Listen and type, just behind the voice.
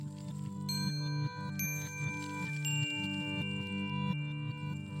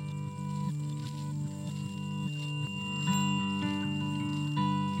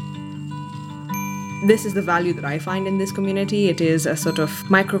this is the value that I find in this community. It is a sort of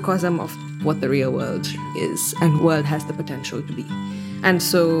microcosm of what the real world is and world has the potential to be. And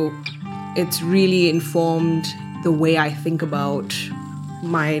so it's really informed the way I think about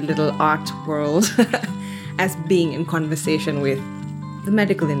my little art world as being in conversation with the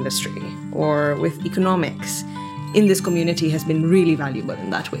medical industry or with economics in this community has been really valuable in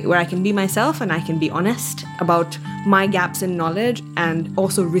that way, where I can be myself and I can be honest about my gaps in knowledge and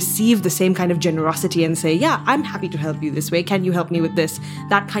also receive the same kind of generosity and say, yeah, I'm happy to help you this way. Can you help me with this?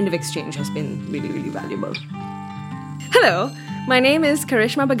 That kind of exchange has been really, really valuable. Hello, my name is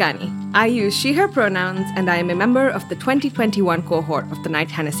Karishma Bhagani. I use she, her pronouns, and I am a member of the 2021 cohort of the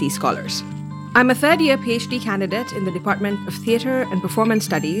Knight-Hennessy Scholars. I'm a third-year Ph.D. candidate in the Department of Theatre and Performance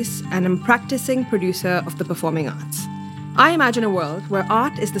Studies and am practicing producer of the performing arts. I imagine a world where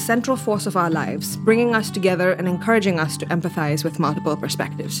art is the central force of our lives, bringing us together and encouraging us to empathize with multiple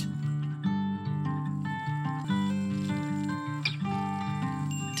perspectives.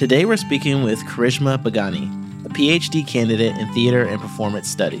 Today we're speaking with Karishma Bhagani, a Ph.D. candidate in Theatre and Performance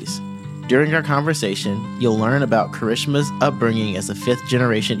Studies. During our conversation, you'll learn about Karishma's upbringing as a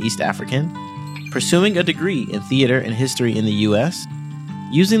fifth-generation East African, pursuing a degree in theater and history in the U.S.,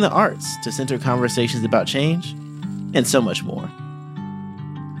 using the arts to center conversations about change, and so much more.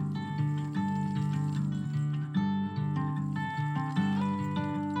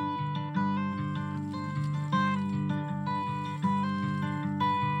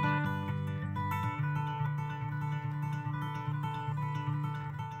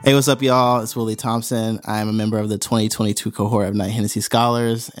 Hey, what's up, y'all? It's Willie Thompson. I am a member of the 2022 cohort of Knight-Hennessy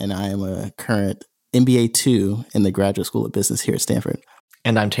Scholars, and I am a current MBA 2 in the Graduate School of Business here at Stanford.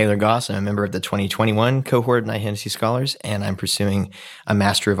 And I'm Taylor Goss. I'm a member of the 2021 cohort of Knight-Hennessy Scholars, and I'm pursuing a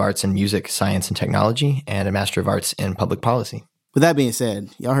Master of Arts in Music, Science, and Technology, and a Master of Arts in Public Policy. With that being said,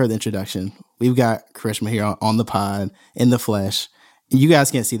 y'all heard the introduction. We've got Karishma here on the pod, in the flesh. You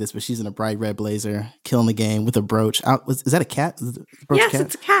guys can't see this, but she's in a bright red blazer, killing the game with a brooch. Is that a cat? Yes,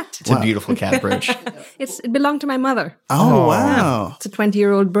 it's a cat. It's a beautiful cat brooch. It belonged to my mother. Oh, wow. Yeah, it's a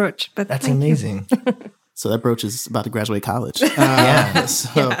 20-year-old brooch. But that's amazing. So that brooch is about to graduate college. Yeah.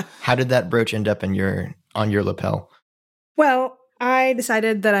 Yeah. How did that brooch end up on your lapel? Well, I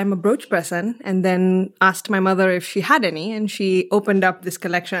decided that I'm a brooch person and then asked my mother if she had any. And she opened up this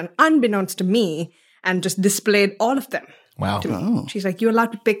collection, unbeknownst to me, and just displayed all of them. Wow. Oh. She's like, you're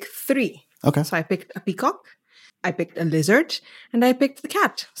allowed to pick 3. Okay. So I picked a peacock, I picked a lizard, and I picked the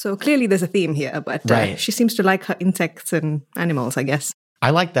cat. So clearly there's a theme here, but right. She seems to like her insects and animals, I guess. I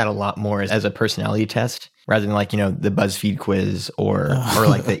like that a lot more as a personality test rather than the BuzzFeed quiz or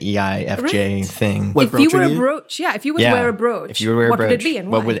like the EIFJ Right. thing. If you were a brooch, if you would wear a brooch, if you would wear a what brooch, would it be and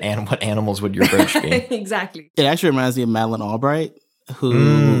why? what animals would your brooch be? Exactly. It actually reminds me of Madeleine Albright,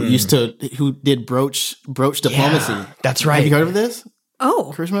 who did brooch diplomacy. Yeah, that's right. Have you heard of this?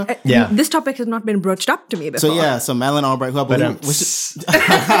 Oh, Karishma? Yeah. This topic has not been broached up to me before. So Madeleine Albright, who I believe,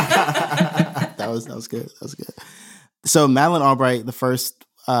 that was good. That was good. So Madeleine Albright, the first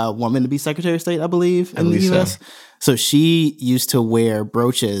woman to be Secretary of State, I believe, in the U.S. So she used to wear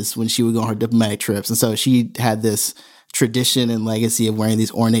brooches when she would go on her diplomatic trips, and so she had this tradition and legacy of wearing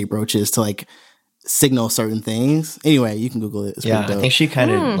these ornate brooches to signal certain things. Anyway, you can Google it. It's pretty dope. I think she kind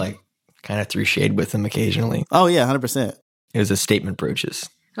of threw shade with them occasionally. Oh yeah, 100%. It was a statement brooches.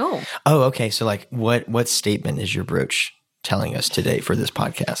 Oh, okay. So what statement is your brooch telling us today for this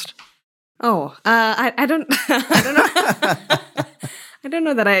podcast? Oh, I don't know. I don't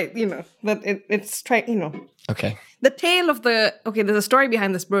know that but it's trying, Okay. The tail of there's a story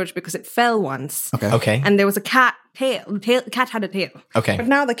behind this brooch because it fell once. Okay. And there was a cat tail. The cat had a tail. Okay. But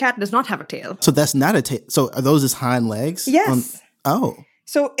now the cat does not have a tail. So that's not a tail. So are those his hind legs? Yes. Oh.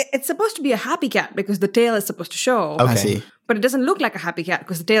 So it's supposed to be a happy cat because the tail is supposed to show. Okay. I see. But it doesn't look like a happy cat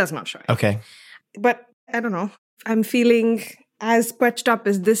because the tail is not showing. Okay. But I don't know. I'm feeling as perched up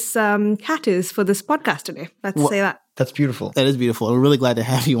as this cat is for this podcast today. Let's say that. That's beautiful. That is beautiful. We're really glad to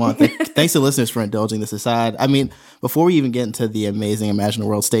have you on. Thanks to listeners for indulging this aside. I mean, before we even get into the amazing Imagine a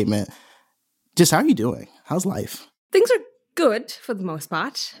World statement, just how are you doing? How's life? Things are good for the most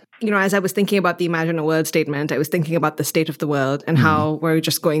part. As I was thinking about the Imagine a World statement, I was thinking about the state of the world and how we're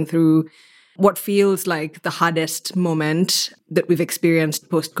just going through what feels like the hardest moment that we've experienced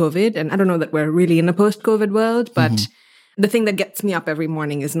post-COVID. And I don't know that we're really in a post-COVID world, but the thing that gets me up every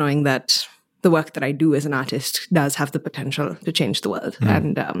morning is knowing that the work that I do as an artist does have the potential to change the world.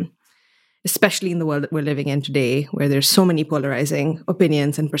 And especially in the world that we're living in today, where there's so many polarizing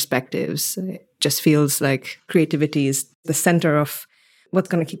opinions and perspectives, it just feels like creativity is the center of what's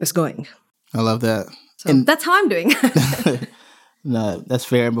going to keep us going. I love that. So that's how I'm doing. No, that's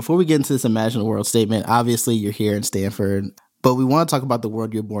fair. And before we get into this Imagine the World statement, obviously you're here in Stanford, but we want to talk about the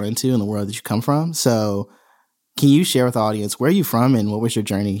world you're born into and the world that you come from. So can you share with the audience, where are you from and what was your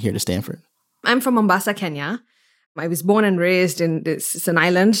journey here to Stanford? I'm from Mombasa, Kenya. I was born and raised in it's an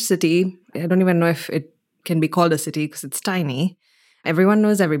island city. I don't even know if it can be called a city because it's tiny. Everyone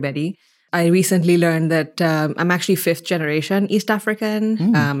knows everybody. I recently learned that I'm actually 5th generation East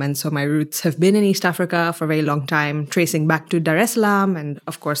African. And so my roots have been in East Africa for a very long time, tracing back to Dar es Salaam and,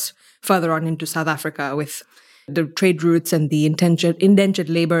 of course, further on into South Africa with the trade routes and the indentured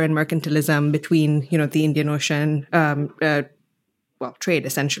labor and mercantilism between, the Indian Ocean, trade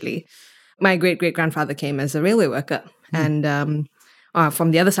essentially. My great-great-grandfather came as a railway worker. And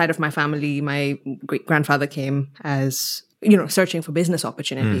from the other side of my family, my great-grandfather came as searching for business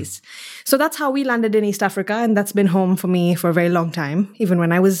opportunities. So that's how we landed in East Africa. And that's been home for me for a very long time, even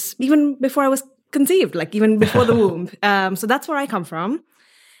before I was conceived, like even before the womb. So that's where I come from.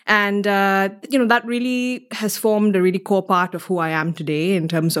 And, that really has formed a really core part of who I am today in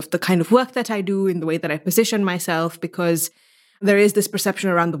terms of the kind of work that I do, in the way that I position myself, because there is this perception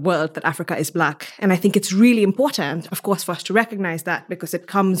around the world that Africa is Black. And I think it's really important, of course, for us to recognize that, because it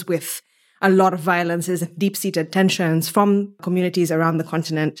comes with a lot of violences and deep-seated tensions from communities around the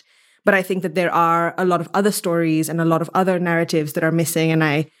continent. But I think that there are a lot of other stories and a lot of other narratives that are missing. And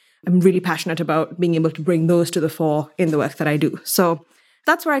I am really passionate about being able to bring those to the fore in the work that I do. So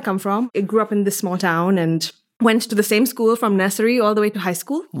that's where I come from. I grew up in this small town and went to the same school from nursery all the way to high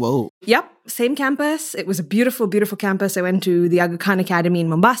school. Whoa. Yep, same campus. It was a beautiful, beautiful campus. I went to the Aga Khan Academy in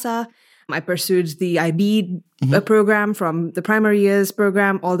Mombasa. I pursued the IB program from the primary years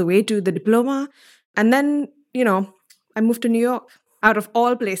program all the way to the diploma. And then, I moved to New York, out of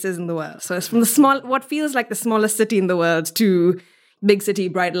all places in the world. So it's from what feels like the smallest city in the world to big city,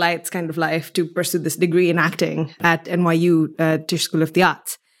 bright lights kind of life, to pursue this degree in acting at NYU, Tisch School of the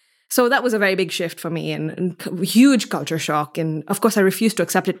Arts. So that was a very big shift for me and huge culture shock. And of course, I refused to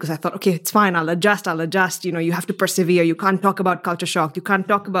accept it because I thought, okay, it's fine. I'll adjust. You have to persevere. You can't talk about culture shock. You can't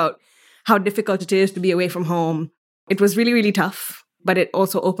talk about how difficult it is to be away from home. It was really, really tough, but it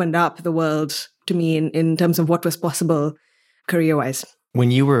also opened up the world to me in terms of what was possible career-wise.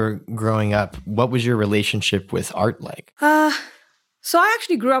 When you were growing up, what was your relationship with art like? So I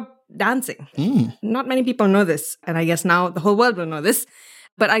actually grew up dancing. Not many people know this, and I guess now the whole world will know this,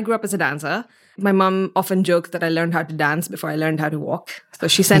 but I grew up as a dancer. My mom often jokes that I learned how to dance before I learned how to walk. So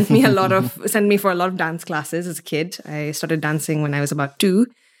she sent me for a lot of dance classes as a kid. I started dancing when I was about 2.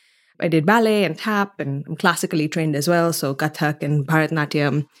 I did ballet and tap, and I'm classically trained as well, so Kathak and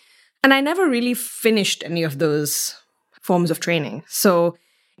Bharatanatyam. And I never really finished any of those forms of training. So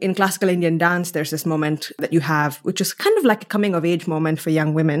in classical Indian dance, there's this moment that you have, which is kind of like a coming-of-age moment for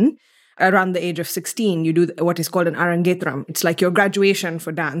young women. Around the age of 16, you do what is called an arangetram. It's like your graduation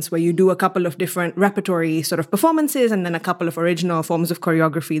for dance, where you do a couple of different repertory sort of performances and then a couple of original forms of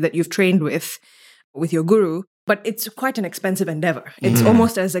choreography that you've trained with your guru. But it's quite an expensive endeavor. It's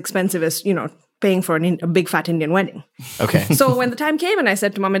almost as expensive as, paying for a big fat Indian wedding. Okay. So when the time came and I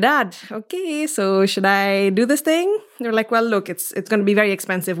said to mom and dad, okay, so should I do this thing? They're like, well, look, it's going to be very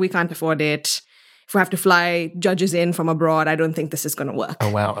expensive. We can't afford it. If we have to fly judges in from abroad, I don't think this is going to work. Oh,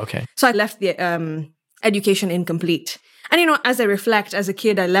 wow. Okay. So I left the education incomplete. And, as I reflect, as a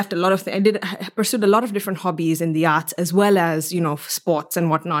kid, I left a lot of things. I pursued a lot of different hobbies in the arts, as well as, sports and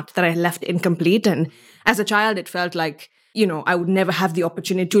whatnot that I left incomplete. And as a child, it felt like, I would never have the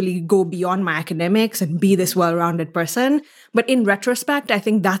opportunity to really go beyond my academics and be this well-rounded person. But in retrospect, I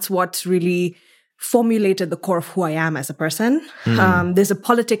think that's what's really formulated the core of who I am as a person. There's a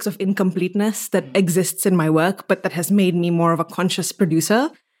politics of incompleteness that exists in my work, but that has made me more of a conscious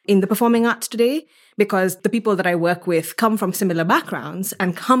producer in the performing arts today, because the people that I work with come from similar backgrounds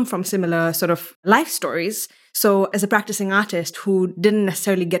and come from similar sort of life stories. So as a practicing artist who didn't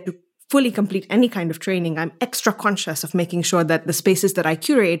necessarily get to fully complete any kind of training, I'm extra conscious of making sure that the spaces that I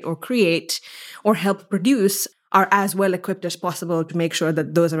curate or create or help produce are as well equipped as possible to make sure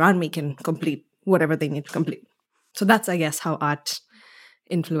that those around me can complete whatever they need to complete. So that's, I guess, how art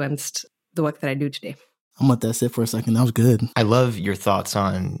influenced the work that I do today. I'm going to let that sit for a second. That was good. I love your thoughts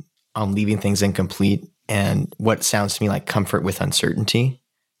on leaving things incomplete and what sounds to me like comfort with uncertainty,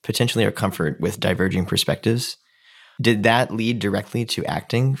 potentially, or comfort with diverging perspectives. Did that lead directly to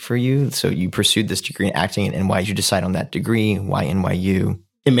acting for you? So you pursued this degree in acting, and why did you decide on that degree? Why NYU?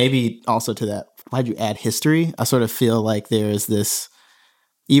 And maybe also to that, why'd you add history? I sort of feel like there's this,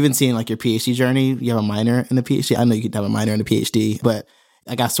 even seeing like your PhD journey, you have a minor in the PhD. I know you could have a minor in the PhD, but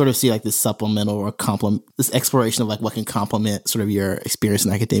like I sort of see like this supplemental or this exploration of like what can complement sort of your experience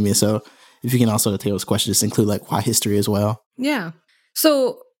in academia. So if you can also take those questions, just include like why history as well. Yeah.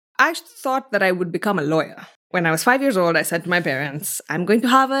 So I thought that I would become a lawyer. When I was 5 years old, I said to my parents, I'm going to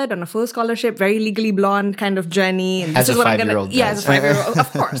Harvard on a full scholarship, very legally blonde kind of journey. And as a 5-year-old. Yeah, as a 5-year-old.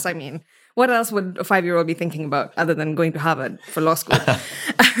 Of course. I mean, what else would a 5-year-old be thinking about other than going to Harvard for law school?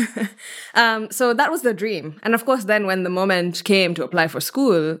 So that was the dream. And of course, then when the moment came to apply for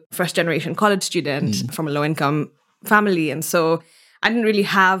school, first generation college student from a low income family. And so I didn't really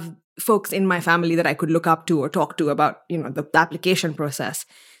have folks in my family that I could look up to or talk to about, the application process.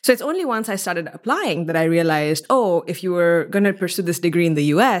 So it's only once I started applying that I realized, if you were going to pursue this degree in the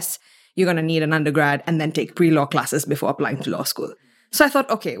US, you're going to need an undergrad and then take pre-law classes before applying to law school. So I thought,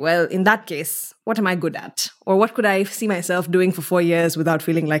 okay, well, in that case, what am I good at? Or what could I see myself doing for 4 years without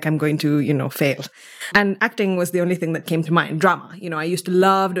feeling like I'm going to, fail? And acting was the only thing that came to mind. Drama. I used to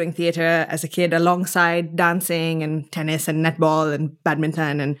love doing theater as a kid alongside dancing and tennis and netball and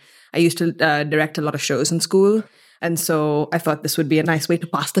badminton. And I used to direct a lot of shows in school. And so I thought this would be a nice way to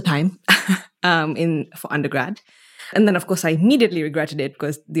pass the time for undergrad. And then, of course, I immediately regretted it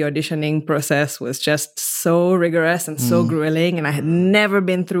because the auditioning process was just so rigorous and so grueling. And I had never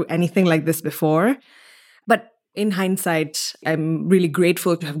been through anything like this before. But in hindsight, I'm really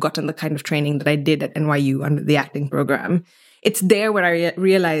grateful to have gotten the kind of training that I did at NYU under the acting program. It's there where I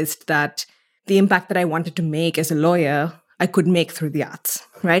realized that the impact that I wanted to make as a lawyer, I could make through the arts,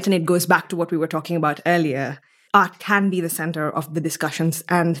 right? And it goes back to what we were talking about earlier. Art can be the center of the discussions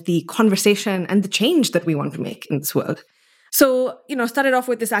and the conversation and the change that we want to make in this world. So, started off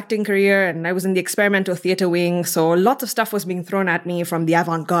with this acting career and I was in the experimental theater wing. So lots of stuff was being thrown at me from the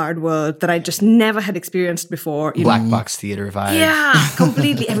avant-garde world that I just never had experienced before. Black box theater vibe. Yeah,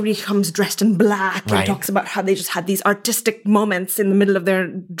 completely. Everybody comes dressed in black and talks about how they just had these artistic moments in the middle of their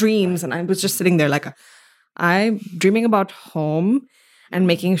dreams. And I was just sitting there like, I'm dreaming about home and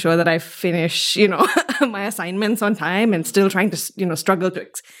making sure that I finish, my assignments on time and still trying to, struggle to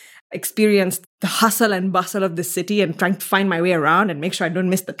experience the hustle and bustle of the city and trying to find my way around and make sure I don't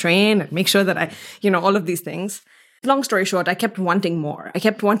miss the train and make sure that I, all of these things. Long story short, I kept wanting more. I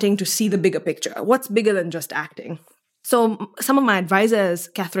kept wanting to see the bigger picture. What's bigger than just acting? So some of my advisors,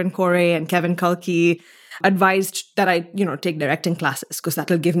 Catherine Corey and Kevin Kulke, advised that I, take directing classes because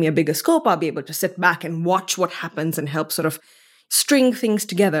that'll give me a bigger scope. I'll be able to sit back and watch what happens and help sort of string things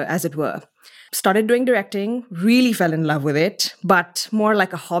together, as it were. Started doing directing, really fell in love with it, but more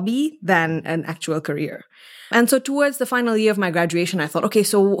like a hobby than an actual career. And so towards the final year of my graduation, I thought, okay,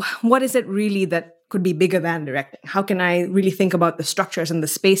 so what is it really that could be bigger than directing? How can I really think about the structures and the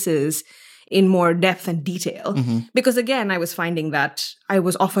spaces in more depth and detail? Because again, I was finding that I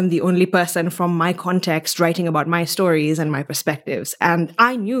was often the only person from my context writing about my stories and my perspectives. And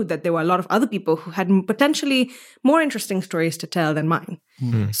I knew that there were a lot of other people who had potentially more interesting stories to tell than mine.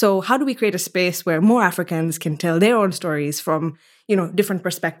 So how do we create a space where more Africans can tell their own stories from, different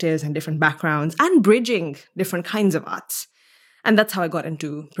perspectives and different backgrounds and bridging different kinds of arts? And that's how I got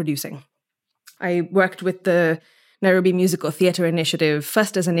into producing. I worked with the Nairobi Musical Theatre Initiative,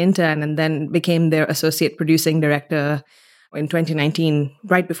 first as an intern and then became their associate producing director in 2019,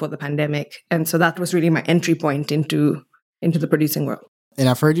 right before the pandemic. And so that was really my entry point into the producing world. And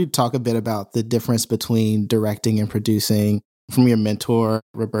I've heard you talk a bit about the difference between directing and producing from your mentor,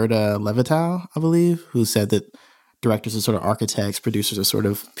 Roberta Levitow, I believe, who said that directors are sort of architects, producers are sort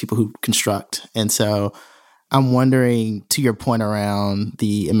of people who construct. And so I'm wondering, to your point around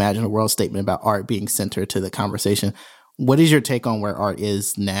the Imagine a World statement about art being centered to the conversation, what is your take on where art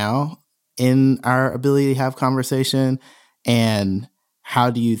is now in our ability to have conversation? And how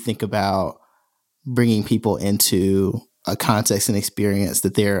do you think about bringing people into a context and experience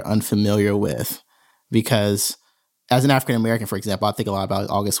that they're unfamiliar with? Because as an African American, for example, I think a lot about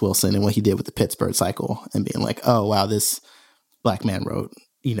August Wilson and what he did with the Pittsburgh cycle and being like, oh, wow, this Black man wrote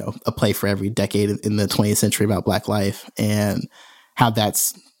a play for every decade in the 20th century about Black life, and how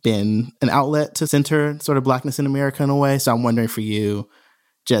that's been an outlet to center sort of Blackness in America in a way. So I'm wondering for you,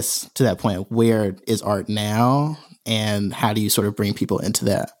 just to that point, where is art now and how do you sort of bring people into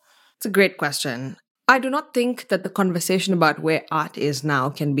that? It's a great question. I do not think that the conversation about where art is now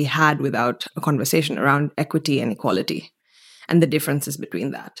can be had without a conversation around equity and equality and the differences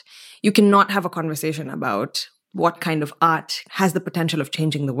between that. You cannot have a conversation about what kind of art has the potential of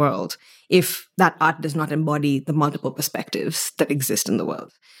changing the world if that art does not embody the multiple perspectives that exist in the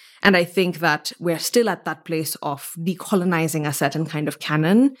world. And I think that we're still at that place of decolonizing a certain kind of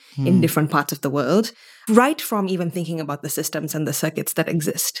canon in different parts of the world, right from even thinking about the systems and the circuits that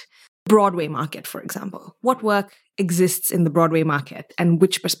exist. Broadway market, for example. What work exists in the Broadway market and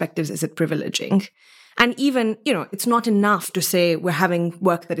which perspectives is it privileging? And even, it's not enough to say we're having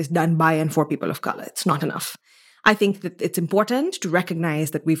work that is done by and for people of color. It's not enough. I think that it's important to recognize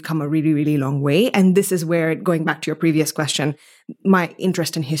that we've come a really, really long way. And this is where, going back to your previous question, my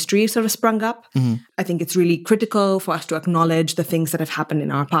interest in history sort of sprung up. I think it's really critical for us to acknowledge the things that have happened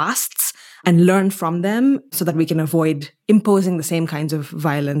in our pasts and learn from them so that we can avoid imposing the same kinds of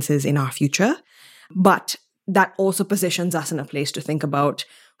violences in our future. But that also positions us in a place to think about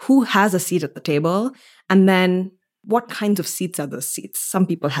who has a seat at the table, and then what kinds of seats are those seats? Some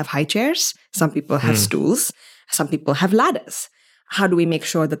people have high chairs, some people have stools, some people have ladders. How do we make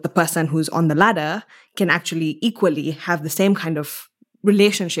sure that the person who's on the ladder can actually equally have the same kind of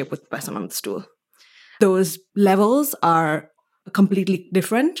relationship with the person on the stool? Those levels are completely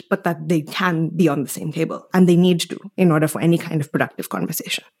different, but that they can be on the same table, and they need to in order for any kind of productive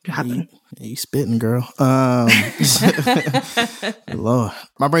conversation to happen. You spitting, girl. Lord.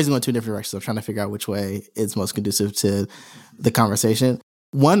 My brain's going two different directions. I'm trying to figure out which way is most conducive to the conversation.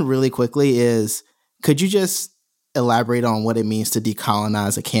 One, really quickly, is could you just elaborate on what it means to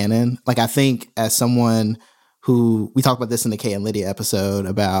decolonize a canon? Like, I think as someone who, we talked about this in the Kay and Lydia episode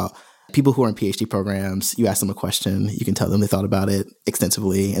about people who are in PhD programs, you ask them a question, you can tell them they thought about it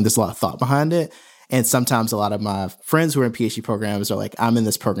extensively, and there's a lot of thought behind it. And sometimes a lot of my friends who are in PhD programs are like, I'm in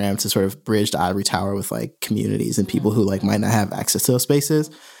this program to sort of bridge the ivory tower with like communities and people who like might not have access to those spaces.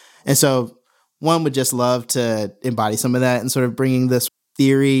 And so one would just love to embody some of that and sort of bringing this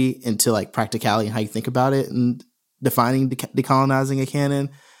theory into like practicality and how you think about it and defining decolonizing a canon.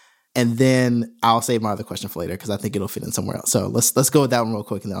 And then I'll save my other question for later because I think it'll fit in somewhere else. So let's go with that one real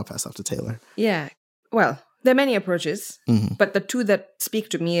quick, and then I'll pass off to Taylor. Yeah. Well, there are many approaches, but the two that speak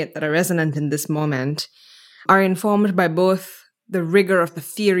to me that are resonant in this moment are informed by both the rigor of the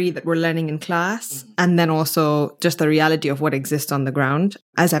theory that we're learning in class and then also just the reality of what exists on the ground.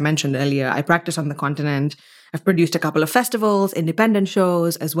 As I mentioned earlier, I practice on the continent. I've produced a couple of festivals, independent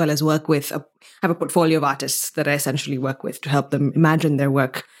shows, as well as work with, I have a portfolio of artists that I essentially work with to help them imagine their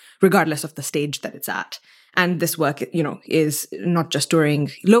work regardless of the stage that it's at. And this work, is not just touring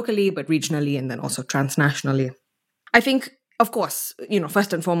locally, but regionally and then also transnationally. I think, of course,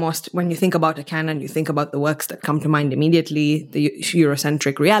 first and foremost, when you think about a canon, you think about the works that come to mind immediately, the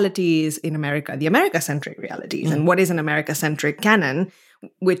Eurocentric realities in America, the America-centric realities. And what is an America-centric canon,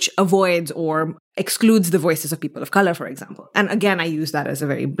 which avoids or excludes the voices of people of color, for example. And again, I use that as a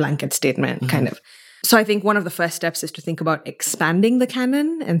very blanket statement, kind of. So I think one of the first steps is to think about expanding the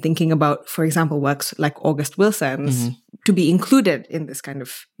canon and thinking about, for example, works like August Wilson's to be included in this kind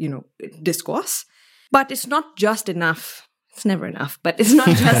of, discourse. But it's not just enough. It's never enough, but it's not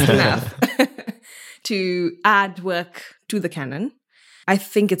just enough to add work to the canon. I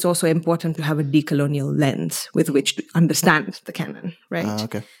think it's also important to have a decolonial lens with which to understand the canon, right?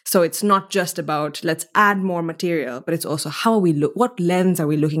 Okay. So it's not just about let's add more material, but it's also how we look, what lens are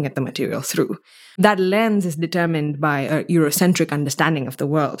we looking at the material through? That lens is determined by a Eurocentric understanding of the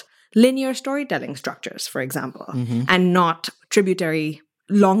world. Linear storytelling structures, for example, and not tributary,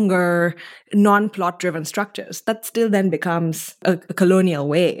 longer, non-plot driven structures. That still then becomes a colonial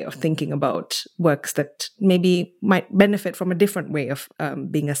way of thinking about works that maybe might benefit from a different way of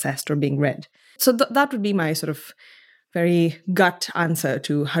being assessed or being read. So that would be my sort of very gut answer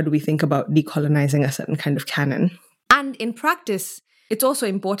to how do we think about decolonizing a certain kind of canon. And in practice, it's also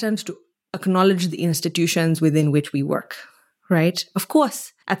important to acknowledge the institutions within which we work, right? Of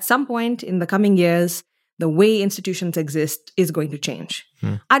course, at some point in the coming years, the way institutions exist is going to change.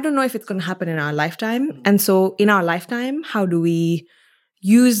 I don't know if it's going to happen in our lifetime. And so in our lifetime, how do we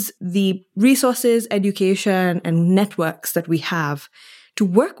use the resources, education, and networks that we have to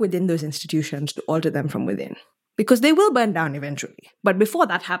work within those institutions to alter them from within? Because they will burn down eventually. But before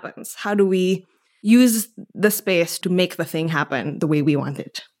that happens, how do we use the space to make the thing happen the way we want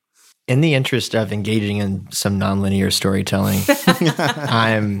it? In the interest of engaging in some nonlinear storytelling,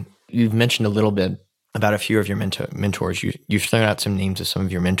 you've mentioned a little bit about a few of your mentors. You've thrown out some names of some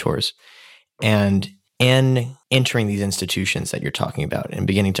of your mentors. And in entering these institutions that you're talking about and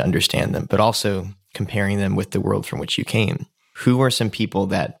beginning to understand them, but also comparing them with the world from which you came, who are some people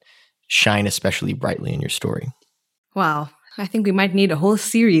that shine especially brightly in your story? Wow. I think we might need a whole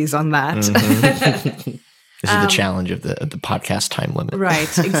series on that. This is the challenge of the podcast time limit.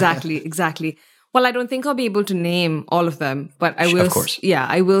 Right. Exactly. Well, I don't think I'll be able to name all of them, but I will. Of course. Yeah,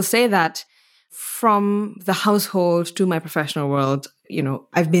 I will say that from the household to my professional world,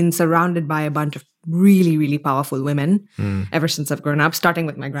 I've been surrounded by a bunch of really, really powerful women ever since I've grown up, starting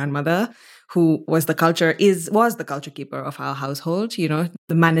with my grandmother, who was the culture keeper of our household, the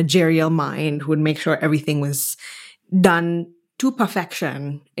managerial mind who would make sure everything was done to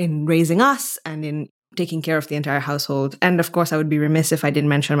perfection in raising us and in taking care of the entire household. And of course, I would be remiss if I didn't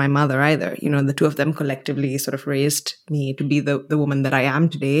mention my mother either. The two of them collectively sort of raised me to be the woman that I am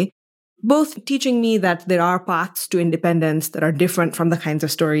today. Both teaching me that there are paths to independence that are different from the kinds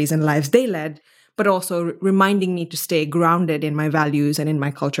of stories and lives they led, but also reminding me to stay grounded in my values and in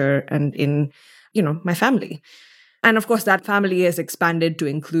my culture and in, my family. And of course, that family is expanded to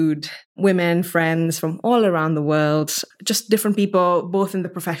include women, friends from all around the world, just different people, both in the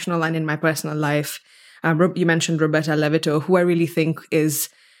professional and in my personal life. You mentioned Roberta Levito, who I really think is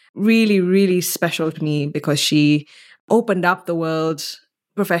really, really special to me because she opened up the world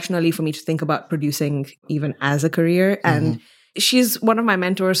professionally for me to think about producing even as a career. And she's one of my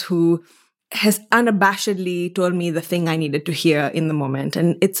mentors who has unabashedly told me the thing I needed to hear in the moment.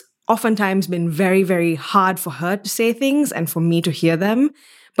 And it's oftentimes been very, very hard for her to say things and for me to hear them.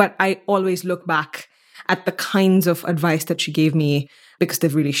 But I always look back at the kinds of advice that she gave me because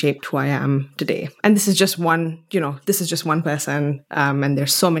they've really shaped who I am today. And this is just one, person. And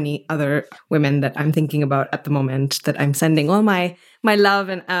there's so many other women that I'm thinking about at the moment that I'm sending all my love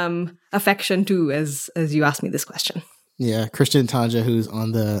and affection to as you asked me this question. Yeah, Christian Tanja, who's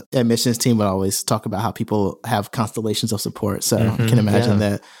on the admissions team, would always talk about how people have constellations of support. So I can imagine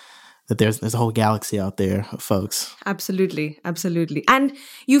that there's a whole galaxy out there of folks. Absolutely. Absolutely. And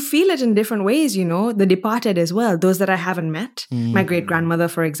you feel it in different ways, the departed as well, those that I haven't met. My great-grandmother,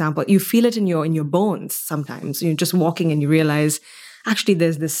 for example, you feel it in your bones sometimes. You're just walking and you realize, actually,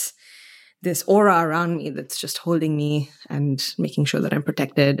 there's this aura around me that's just holding me and making sure that I'm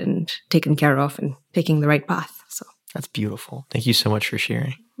protected and taken care of and taking the right path. So that's beautiful. Thank you so much for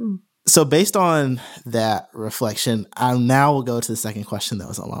sharing. So based on that reflection, I now will go to the second question that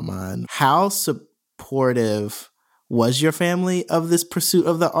was on my mind. How supportive was your family of this pursuit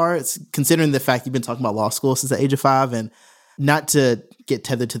of the arts, considering the fact you've been talking about law school since the age of 5? And not to get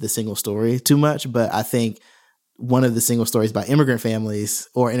tethered to the single story too much, but I think one of the single stories about immigrant families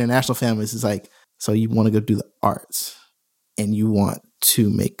or international families is like, so you want to go do the arts and you want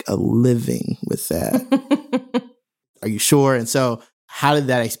to make a living with that. Are you sure? And so how did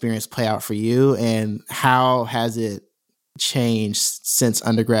that experience play out for you, and how has it changed since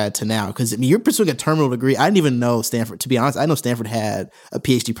undergrad to now? Because you're pursuing a terminal degree. I didn't even know Stanford. To be honest, I know Stanford had a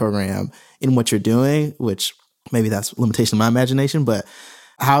Ph.D. program in what you're doing, which maybe that's a limitation of my imagination. But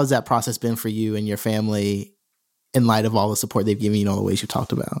how has that process been for you and your family in light of all the support they've given you in all the ways you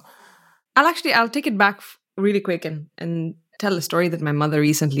talked about? I'll take it back really quick and tell a story that my mother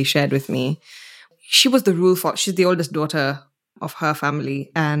recently shared with me. She's the oldest daughter of her family,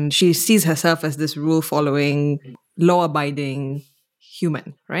 and she sees herself as this rule-following, law-abiding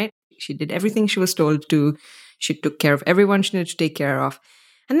human, right? She did everything she was told to. She took care of everyone she needed to take care of.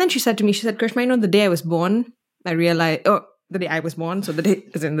 And then she said to me, Karishma, the day I was born, I realized, the day I was born, so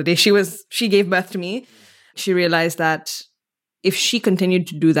the day she gave birth to me, she realized that if she continued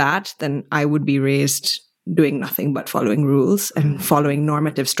to do that, then I would be raised doing nothing but following rules and following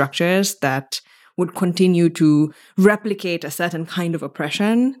normative structures that would continue to replicate a certain kind of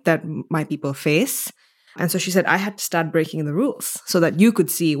oppression that my people face. And so she said, I had to start breaking the rules so that you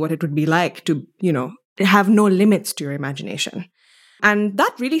could see what it would be like to, have no limits to your imagination. And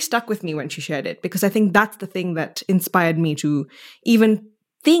that really stuck with me when she shared it, because I think that's the thing that inspired me to even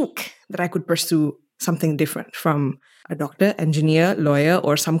think that I could pursue something different from a doctor, engineer, lawyer,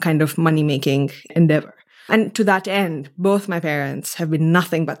 or some kind of money-making endeavor. And to that end, both my parents have been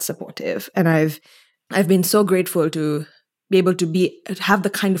nothing but supportive. And I've been so grateful to be able to have the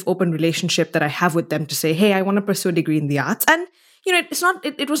kind of open relationship that I have with them to say, hey, I want to pursue a degree in the arts. And,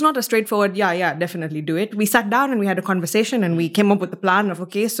 it was not a straightforward, yeah, definitely do it. We sat down and we had a conversation and we came up with a plan of,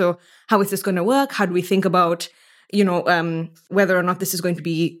 okay, so how is this going to work? How do we think about, whether or not this is going to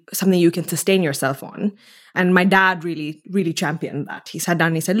be something you can sustain yourself on? And my dad really, really championed that. He sat down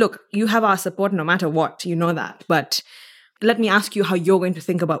and he said, look, you have our support no matter what, you know that. But let me ask you how you're going to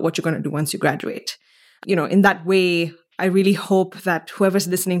think about what you're going to do once you graduate. In that way, I really hope that whoever's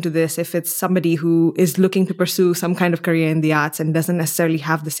listening to this, if it's somebody who is looking to pursue some kind of career in the arts and doesn't necessarily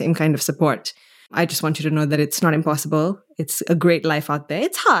have the same kind of support, I just want you to know that it's not impossible. It's a great life out there.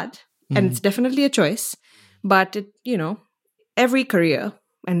 It's hard and it's definitely a choice. But, every career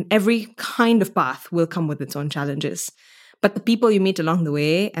and every kind of path will come with its own challenges. But the people you meet along the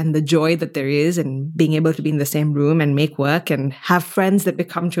way and the joy that there is in being able to be in the same room and make work and have friends that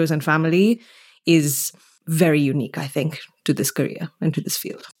become chosen family is very unique, I think, to this career and to this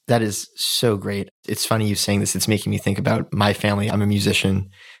field. That is so great. It's funny you saying this. It's making me think about my family. I'm a musician.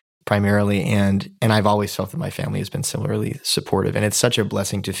 primarily. And I've always felt that my family has been similarly supportive. And it's such a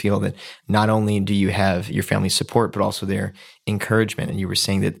blessing to feel that not only do you have your family's support, but also their encouragement. And you were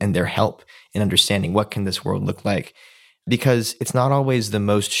saying that, and their help in understanding what can this world look like, because it's not always the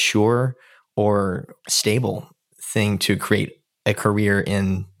most sure or stable thing to create a career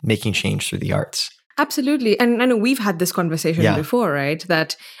in making change through the arts. Absolutely. And I know we've had this conversation before, right?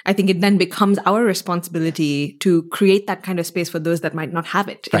 That I think it then becomes our responsibility to create that kind of space for those that might not have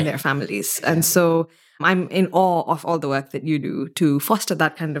it in their families. And so I'm in awe of all the work that you do to foster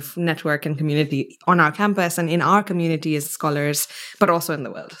that kind of network and community on our campus and in our community as scholars, but also in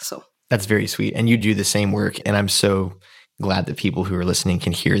the world. So that's very sweet. And you do the same work. And I'm so glad that people who are listening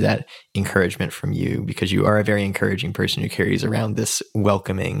can hear that encouragement from you, because you are a very encouraging person who carries around this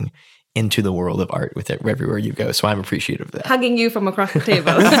welcoming into the world of art with it everywhere you go. So I'm appreciative of that. Hugging you from across the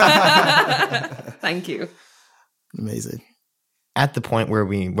table. Thank you. Amazing. At the point where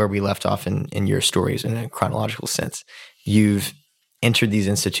we left off in your stories in a chronological sense, you've entered these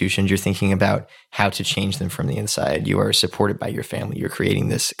institutions, you're thinking about how to change them from the inside. You are supported by your family. You're creating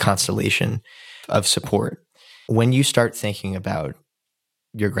this constellation of support. When you start thinking about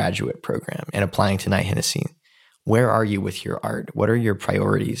your graduate program and applying to Knight-Hennessy, where are you with your art? What are your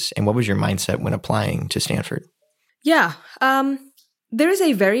priorities? And what was your mindset when applying to Stanford? Yeah, there is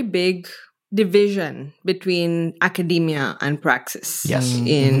a very big division between academia and praxis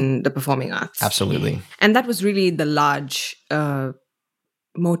in the performing arts. Absolutely. And that was really the large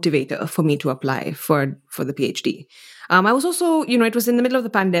motivator for me to apply for the PhD. I was also, it was in the middle of the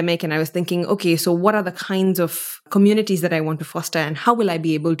pandemic, and I was thinking, okay, so what are the kinds of communities that I want to foster, and how will I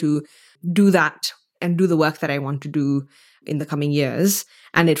be able to do that and do the work that I want to do in the coming years?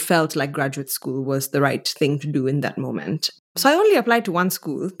 And it felt like graduate school was the right thing to do in that moment. So I only applied to one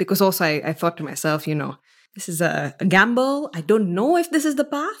school because also I thought to myself, this is a gamble. I don't know if this is the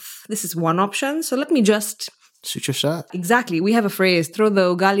path. This is one option. So let me just shoot your shot. Exactly. We have a phrase, throw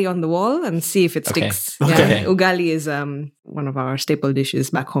the ugali on the wall and see if it sticks. Okay. Yeah. Ugali is one of our staple dishes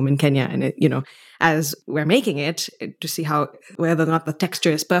back home in Kenya. And, as we're making it, to see whether or not the texture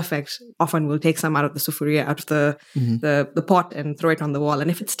is perfect, often we'll take some out of the sufuria, out of the pot, and throw it on the wall.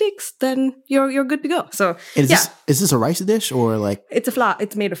 And if it sticks, then you're good to go. So is this a rice dish or like? It's a flour.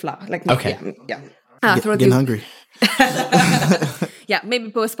 It's made of flour. Yeah. Getting hungry. Yeah,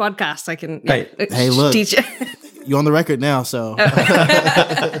 maybe post podcast I can hey, look, teach you. You're on the record now, so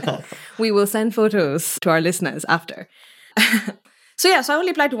we will send photos to our listeners after. So I only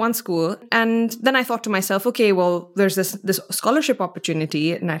applied to one school, and then I thought to myself, okay, well, there's this scholarship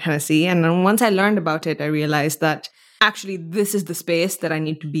opportunity at Knight-Hennessy, and then once I learned about it, I realized that actually this is the space that I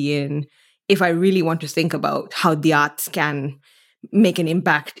need to be in if I really want to think about how the arts can make an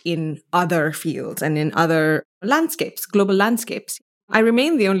impact in other fields and in other landscapes, global landscapes. I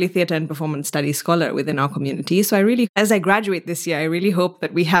remain the only theatre and performance studies scholar within our community. So as I graduate this year, I really hope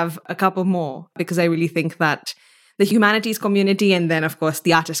that we have a couple more, because I really think that the humanities community and then, of course,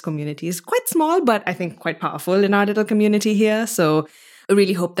 the artist community is quite small, but I think quite powerful in our little community here. So I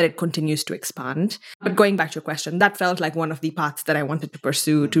really hope that it continues to expand. But going back to your question, that felt like one of the paths that I wanted to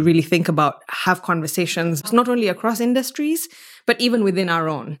pursue, to really think about, have conversations, not only across industries, but even within our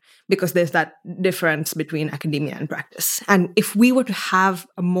own, because there's that difference between academia and practice. And if we were to have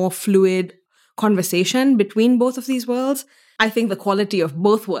a more fluid conversation between both of these worlds, I think the quality of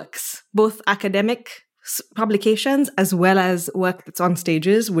both works, both academic publications as well as work that's on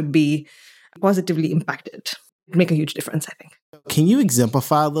stages, would be positively impacted. It'd make a huge difference, I think. Can you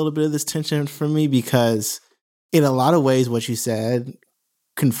exemplify a little bit of this tension for me? Because in a lot of ways, what you said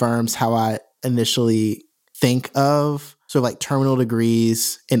confirms how I initially think of sort of like terminal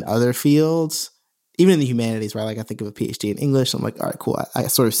degrees in other fields, even in the humanities, right? Like I think of a PhD in English. I'm like, all right, cool. I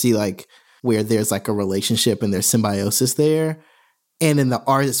sort of see like where there's like a relationship and there's symbiosis there. And in the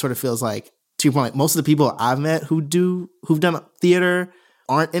art, it sort of feels like, to your point, like most of the people I've met who've done theater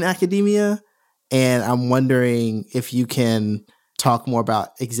aren't in academia. And I'm wondering if you can talk more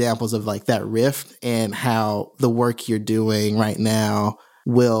about examples of like that rift and how the work you're doing right now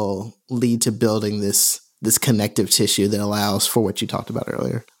will lead to building this connective tissue that allows for what you talked about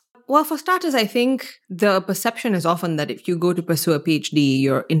earlier. Well, for starters, I think the perception is often that if you go to pursue a PhD,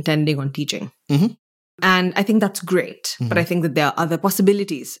 you're intending on teaching. Mm-hmm. And I think that's great. Mm-hmm. But I think that there are other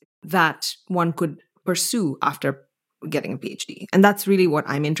possibilities that one could pursue after getting a PhD. And that's really what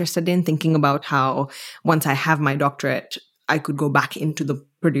I'm interested in, thinking about how once I have my doctorate, I could go back into the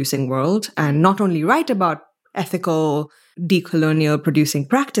producing world and not only write about ethical decolonial producing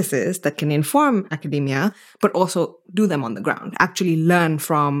practices that can inform academia, but also do them on the ground, actually learn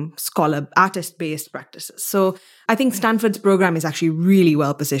from artist-based practices. So I think Stanford's program is actually really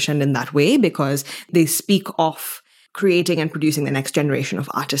well positioned in that way because they speak of creating and producing the next generation of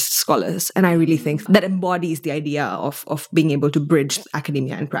artist scholars. And I really think that embodies the idea of being able to bridge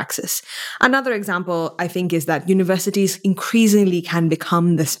academia and praxis. Another example, I think, is that universities increasingly can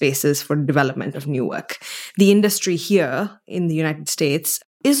become the spaces for development of new work. The industry here in the United States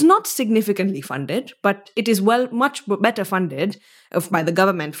is not significantly funded, but it is much better funded by the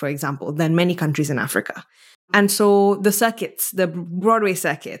government, for example, than many countries in Africa. And so the circuits, the Broadway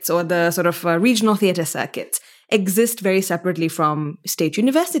circuits or the sort of regional theater circuits exist very separately from state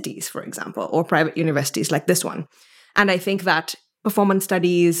universities, for example, or private universities like this one. And I think that performance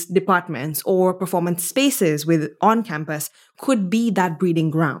studies departments or performance spaces on campus could be that breeding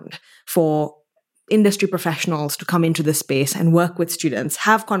ground for industry professionals to come into the space and work with students,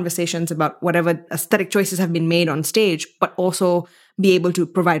 have conversations about whatever aesthetic choices have been made on stage, but also be able to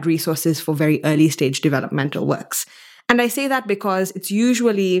provide resources for very early stage developmental works. And I say that because it's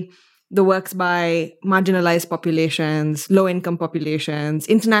usually the works by marginalized populations, low-income populations,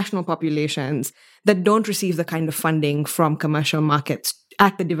 international populations that don't receive the kind of funding from commercial markets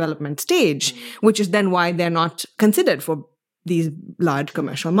at the development stage, which is then why they're not considered for these large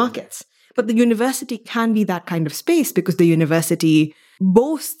commercial markets. But the university can be that kind of space because the university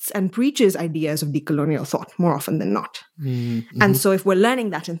boasts and preaches ideas of decolonial thought more often than not. Mm-hmm. And so if we're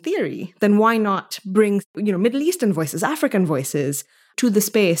learning that in theory, then why not bring, Middle Eastern voices, African voices to the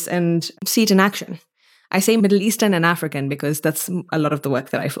space and see it in action? I say Middle Eastern and African because that's a lot of the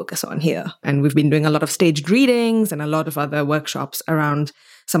work that I focus on here. And we've been doing a lot of staged readings and a lot of other workshops around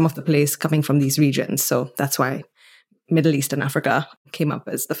some of the plays coming from these regions. So that's why Middle East and Africa came up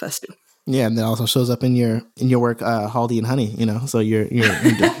as the first two. Yeah, and that also shows up in your work, Haldi and Honey. So you're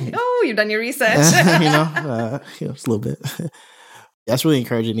oh, you've done your research. Just a little bit. That's really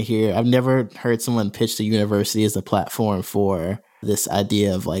encouraging to hear. I've never heard someone pitch the university as a platform for this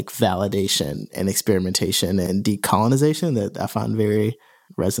idea of like validation and experimentation and decolonization that I find very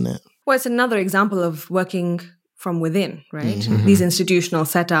resonant. Well, it's another example of working from within, right? Mm-hmm. These institutional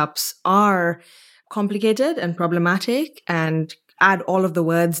setups are complicated and problematic and add all of the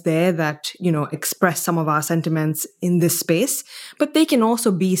words there that, express some of our sentiments in this space, but they can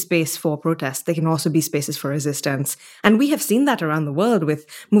also be space for protest. They can also be spaces for resistance. And we have seen that around the world with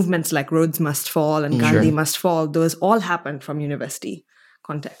movements like Rhodes Must Fall and Gandhi Must Fall. Those all happened from university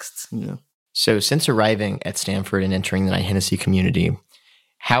contexts. Yeah. So since arriving at Stanford and entering the Knight-Hennessy community,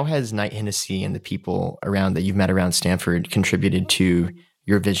 how has Knight-Hennessy and the people that you've met around Stanford contributed to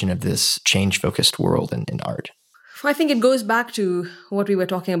your vision of this change-focused world in art? I think it goes back to what we were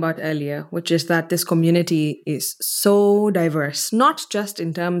talking about earlier, which is that this community is so diverse, not just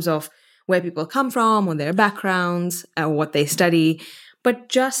in terms of where people come from or their backgrounds or what they study, but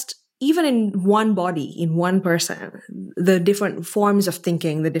just even in one body, in one person, the different forms of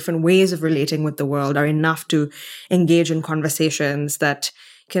thinking, the different ways of relating with the world are enough to engage in conversations that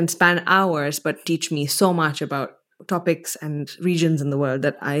can span hours, but teach me so much about topics and regions in the world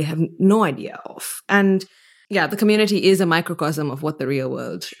that I have no idea of. And yeah, the community is a microcosm of what the real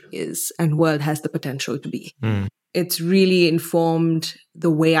world is and world has the potential to be. Mm. It's really informed the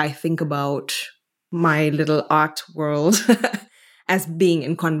way I think about my little art world as being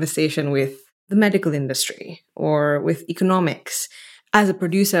in conversation with the medical industry or with economics. As a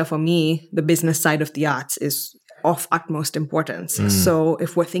producer, for me, the business side of the arts is of utmost importance. Mm. So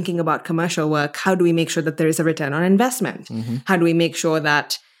if we're thinking about commercial work, how do we make sure that there is a return on investment? Mm-hmm. How do we make sure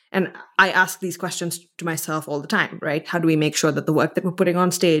that, and I ask these questions to myself all the time, right? How do we make sure that the work that we're putting on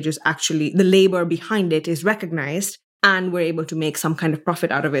stage is actually, the labor behind it is recognized and we're able to make some kind of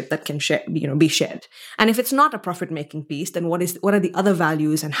profit out of it that can be shared? And if it's not a profit-making piece, then what are the other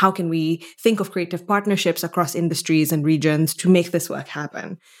values and how can we think of creative partnerships across industries and regions to make this work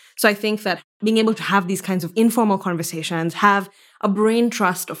happen? So I think that being able to have these kinds of informal conversations, have a brain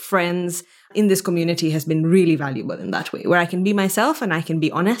trust of friends in this community has been really valuable in that way, where I can be myself and I can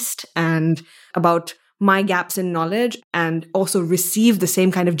be honest and about my gaps in knowledge and also receive the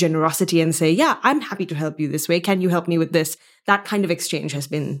same kind of generosity and say, yeah, I'm happy to help you this way. Can you help me with this? That kind of exchange has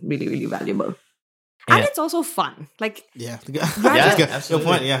been really, really valuable. Yeah. And it's also fun. Like,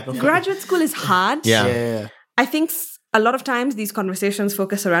 graduate school is hard. Yeah. I think a lot of times these conversations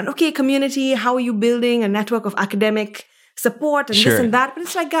focus around, okay, community, how are you building a network of academic support and this and that? But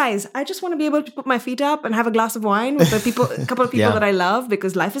it's like, guys, I just want to be able to put my feet up and have a glass of wine with a couple of people that I love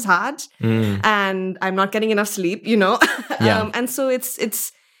because life is hard and I'm not getting enough sleep, And so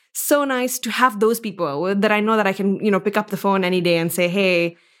it's so nice to have those people that I know that I can, pick up the phone any day and say,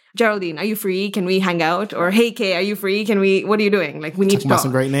 hey, Geraldine, are you free? Can we hang out? Or, hey, Kay, are you free? What are you doing? Like, we need to talk.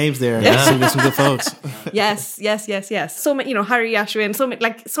 Some great names there. Yeah. Some good folks. Yes. So many, Hari, Ashwin,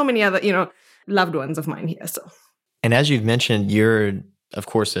 so many other, loved ones of mine here. So. And as you've mentioned, you're, of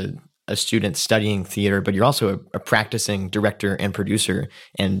course, a student studying theater, but you're also a practicing director and producer.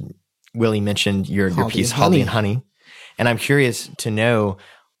 And Willie mentioned your piece, Haldi and Honey. And I'm curious to know,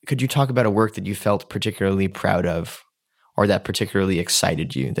 could you talk about a work that you felt particularly proud of or that particularly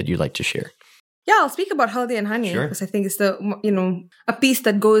excited you that you'd like to share? Yeah, I'll speak about Haldi and Honey because I think it's a piece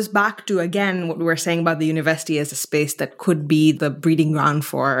that goes back to, again, what we were saying about the university as a space that could be the breeding ground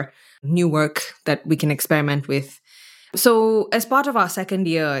for new work that we can experiment with. So as part of our second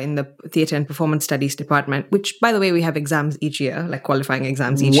year in the Theatre and Performance Studies department, which, by the way, we have exams each year, like qualifying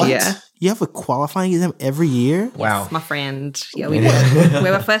exams each year. You have a qualifying exam every year? Wow. Yes, my friend. Yeah, we do. We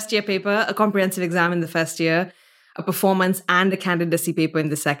have a first year paper, a comprehensive exam in the first year, a performance and a candidacy paper in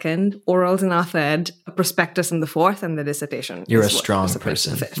the second, orals in our third, a prospectus in the fourth, and the dissertation. You're a strong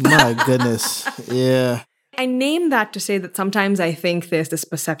person. My goodness. Yeah. I name that to say that sometimes I think there's this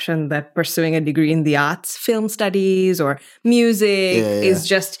perception that pursuing a degree in the arts, film studies or music is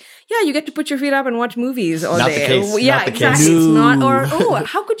just, you get to put your feet up and watch movies all not day. The case. Yeah, not the exactly. Case. It's not, or,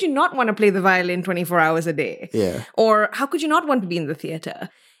 how could you not want to play the violin 24 hours a day? Yeah. Or how could you not want to be in the theater?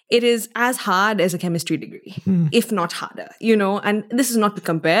 It is as hard as a chemistry degree, if not harder, and this is not to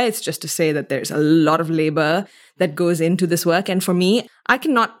compare. It's just to say that there's a lot of labor that goes into this work. And for me, I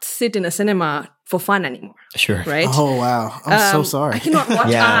cannot sit in a cinema for fun anymore. Sure. Right? Oh, wow. I'm so sorry. I cannot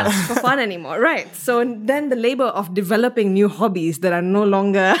watch art for fun anymore. Right. So then the labor of developing new hobbies that are no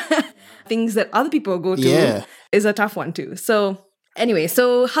longer things that other people go to is a tough one too. So anyway,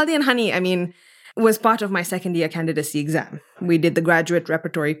 Haldi and Honey, was part of my second year candidacy exam. We did the graduate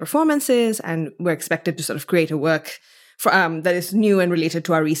repertory performances and we're expected to sort of create a work that is new and related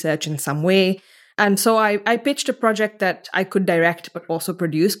to our research in some way. And so I pitched a project that I could direct but also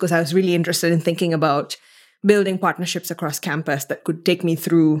produce because I was really interested in thinking about building partnerships across campus that could take me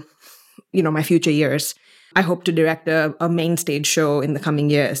through, my future years. I hope to direct a main stage show in the coming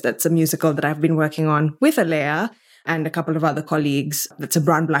years. That's a musical that I've been working on with Aleya and a couple of other colleagues. That's a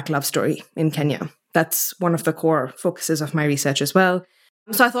brown-black love story in Kenya. That's one of the core focuses of my research as well.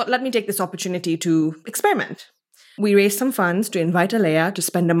 So I thought, let me take this opportunity to experiment. We raised some funds to invite Aleya to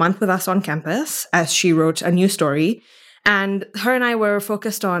spend a month with us on campus as she wrote a new story. And her and I were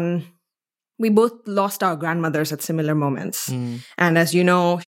focused on, we both lost our grandmothers at similar moments. And as you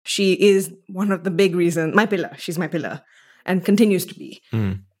know, she is one of the big reasons, my pillar. She's my pillar and continues to be.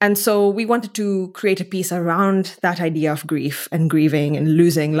 And so we wanted to create a piece around that idea of grief and grieving and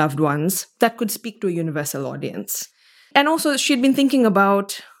losing loved ones that could speak to a universal audience. And also she'd been thinking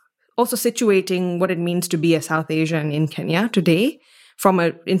about also situating what it means to be a South Asian in Kenya today from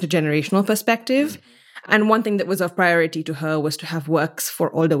an intergenerational perspective. And one thing that was of priority to her was to have works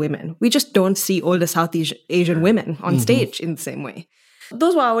for older women. We just don't see older South Asian women on stage in the same way.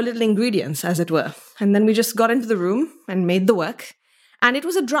 Those were our little ingredients, as it were. And then we just got into the room and made the work. And it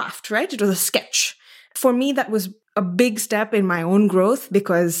was a draft, right? It was a sketch. For me, that was a big step in my own growth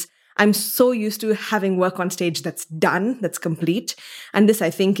because I'm so used to having work on stage that's done, that's complete. And this, I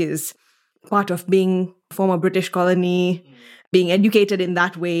think, is part of being a former British colony, being educated in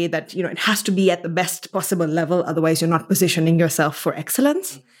that way that, it has to be at the best possible level. Otherwise, you're not positioning yourself for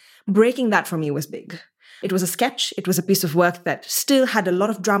excellence. Breaking that for me was big. It was a sketch. It was a piece of work that still had a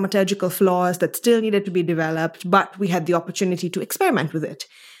lot of dramaturgical flaws that still needed to be developed, but we had the opportunity to experiment with it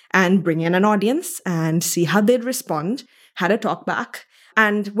and bring in an audience and see how they'd respond, had a talk back.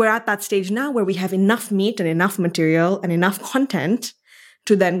 And we're at that stage now where we have enough meat and enough material and enough content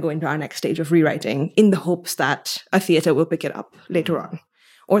to then go into our next stage of rewriting in the hopes that a theatre will pick it up later on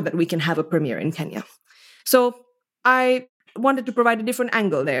or that we can have a premiere in Kenya. So I wanted to provide a different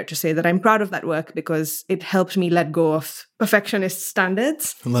angle there to say that I'm proud of that work because it helped me let go of perfectionist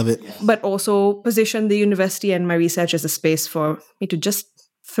standards. I love it. But also position the university and my research as a space for me to just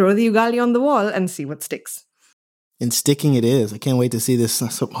throw the ugali on the wall and see what sticks. And sticking it is. I can't wait to see this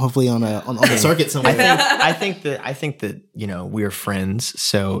hopefully on the circuit somewhere. I think that we're friends.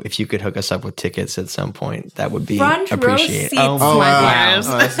 So if you could hook us up with tickets at some point, that would be appreciated. Oh my wow.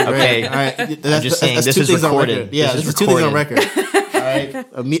 That's okay. All right. I'm just saying this is recorded. Yeah, this is 2 things on record. All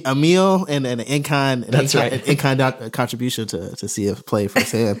right. A meal and an in-kind. That's right. An in-kind contribution to see a play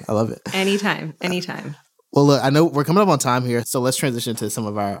firsthand. I love it. Anytime. Well, look, I know we're coming up on time here, so let's transition to some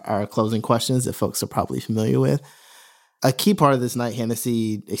of our closing questions that folks are probably familiar with. A key part of this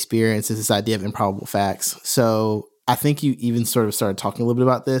Knight-Hennessy experience is this idea of improbable facts. So I think you even sort of started talking a little bit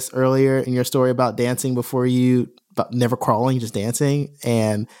about this earlier in your story about dancing about never crawling, just dancing.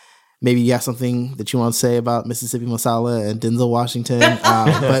 And maybe you have something that you want to say about Mississippi Masala and Denzel Washington.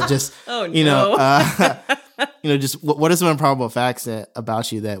 But just, just what are some improbable facts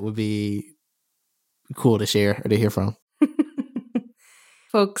about you that would be cool to share or to hear from?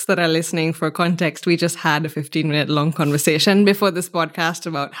 Folks that are listening, for context, we just had a 15-minute long conversation before this podcast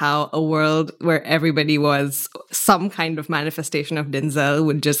about how a world where everybody was some kind of manifestation of Denzel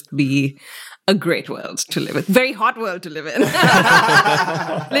would just be a great world to live in. Very hot world to live in.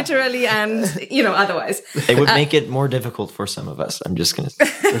 Literally and, otherwise. It would make it more difficult for some of us. I'm just going to say.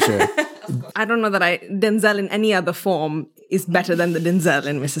 For sure. I don't know that Denzel in any other form is better than the Denzel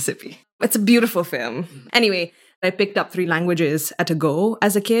in Mississippi. It's a beautiful film. Anyway, I picked up 3 languages at a go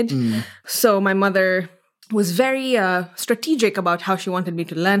as a kid. So my mother was very strategic about how she wanted me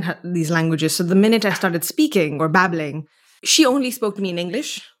to learn these languages. So the minute I started speaking or babbling, she only spoke to me in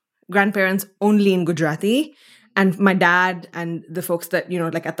English, grandparents only in Gujarati, and my dad and the folks that,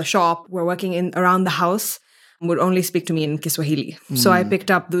 at the shop were working around the house would only speak to me in Kiswahili. So I picked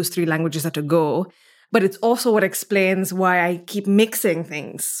up those 3 languages at a go. But it's also what explains why I keep mixing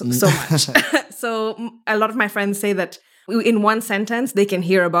things so much. So a lot of my friends say that in one sentence, they can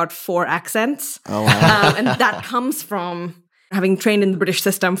hear about 4 accents. Oh, wow. And that comes from having trained in the British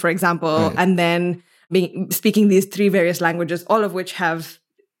system, for example, right. And then speaking these 3 various languages, all of which have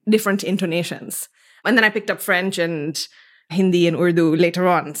different intonations. And then I picked up French and Hindi and Urdu later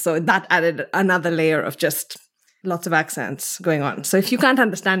on. So that added another layer of just lots of accents going on. So if you can't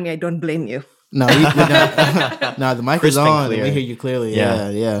understand me, I don't blame you. No, the mic is on. We hear you clearly.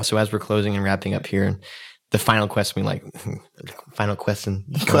 Yeah. So as we're closing and wrapping up here, the final question final question.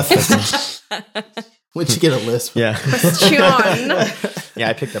 Once you get a list. Yeah. Question. Yeah,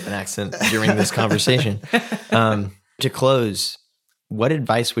 I picked up an accent during this conversation. To close, what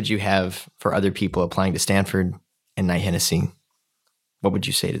advice would you have for other people applying to Stanford and Knight-Hennessy? What would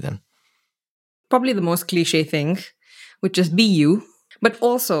you say to them? Probably the most cliche thing, which is be you, but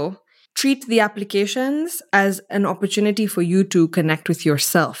also treat the applications as an opportunity for you to connect with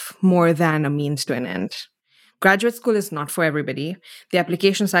yourself more than a means to an end. Graduate school is not for everybody. The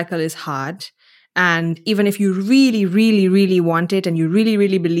application cycle is hard. And even if you really, really, really want it and you really,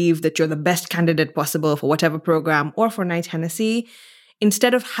 really believe that you're the best candidate possible for whatever program or for Knight-Hennessy,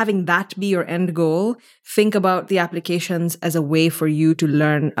 instead of having that be your end goal, think about the applications as a way for you to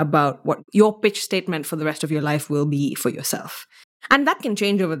learn about what your pitch statement for the rest of your life will be for yourself. And that can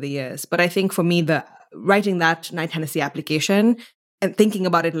change over the years. But I think for me, writing that Knight-Hennessy application and thinking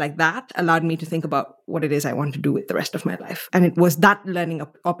about it like that allowed me to think about what it is I want to do with the rest of my life. And it was that learning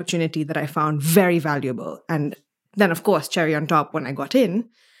opportunity that I found very valuable. And then, of course, cherry on top when I got in.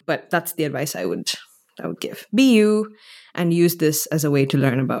 But that's the advice I would give. Be you and use this as a way to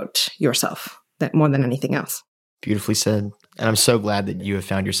learn about yourself more than anything else. Beautifully said. And I'm so glad that you have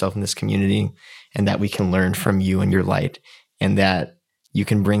found yourself in this community and that we can learn from you and your light, and that you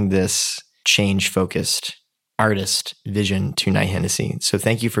can bring this change-focused artist vision to Knight-Hennessy. So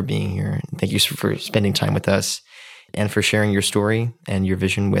thank you for being here. Thank you for spending time with us and for sharing your story and your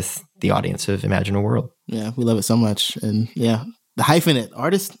vision with the audience of Imagine a World. Yeah, we love it so much. And yeah, the hyphen it,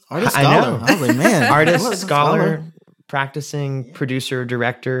 artist, scholar. I was like, man. Artist, scholar, practicing, producer,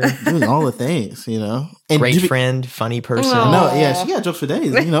 director. Doing all the things, And great friend, funny person. No, yeah, she got jokes for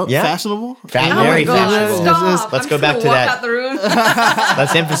days, fashionable. Very fashionable. Stop. Let's go back to that. Out the room.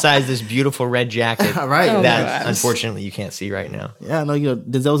 Let's emphasize this beautiful red jacket that unfortunately you can't see right now. Yeah, no,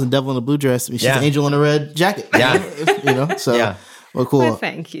 Denzel's a devil in a blue dress. She's an angel in a red jacket. Yeah. So. Yeah. Well, cool. Well,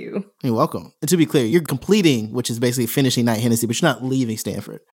 thank you. You're welcome. And to be clear, you're completing, which is basically finishing Knight-Hennessy, but you're not leaving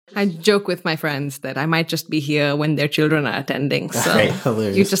Stanford. I joke with my friends that I might just be here when their children are attending. So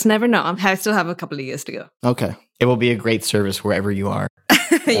hilarious. You just never know. I still have a couple of years to go. Okay. It will be a great service wherever you are.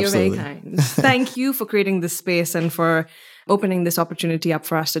 You're very kind. Thank you for creating this space and for opening this opportunity up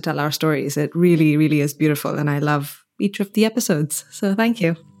for us to tell our stories. It really, really is beautiful. And I love each of the episodes. So thank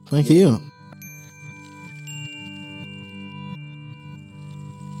you. Thank you.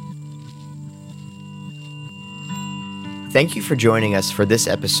 Thank you for joining us for this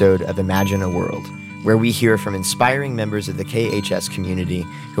episode of Imagine a World, where we hear from inspiring members of the KHS community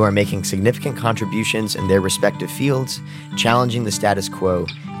who are making significant contributions in their respective fields, challenging the status quo,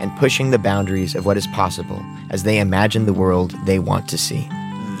 and pushing the boundaries of what is possible as they imagine the world they want to see.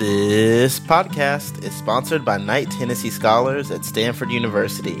 This podcast is sponsored by Knight-Hennessy Scholars at Stanford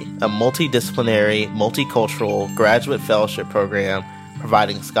University, a multidisciplinary, multicultural graduate fellowship program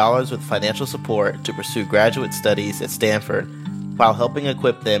providing scholars with financial support to pursue graduate studies at Stanford while helping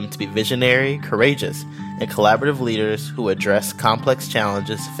equip them to be visionary, courageous, and collaborative leaders who address complex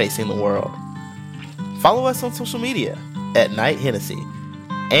challenges facing the world. Follow us on social media at Knight-Hennessy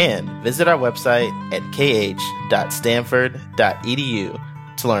and visit our website at kh.stanford.edu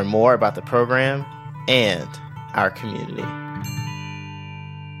to learn more about the program and our community.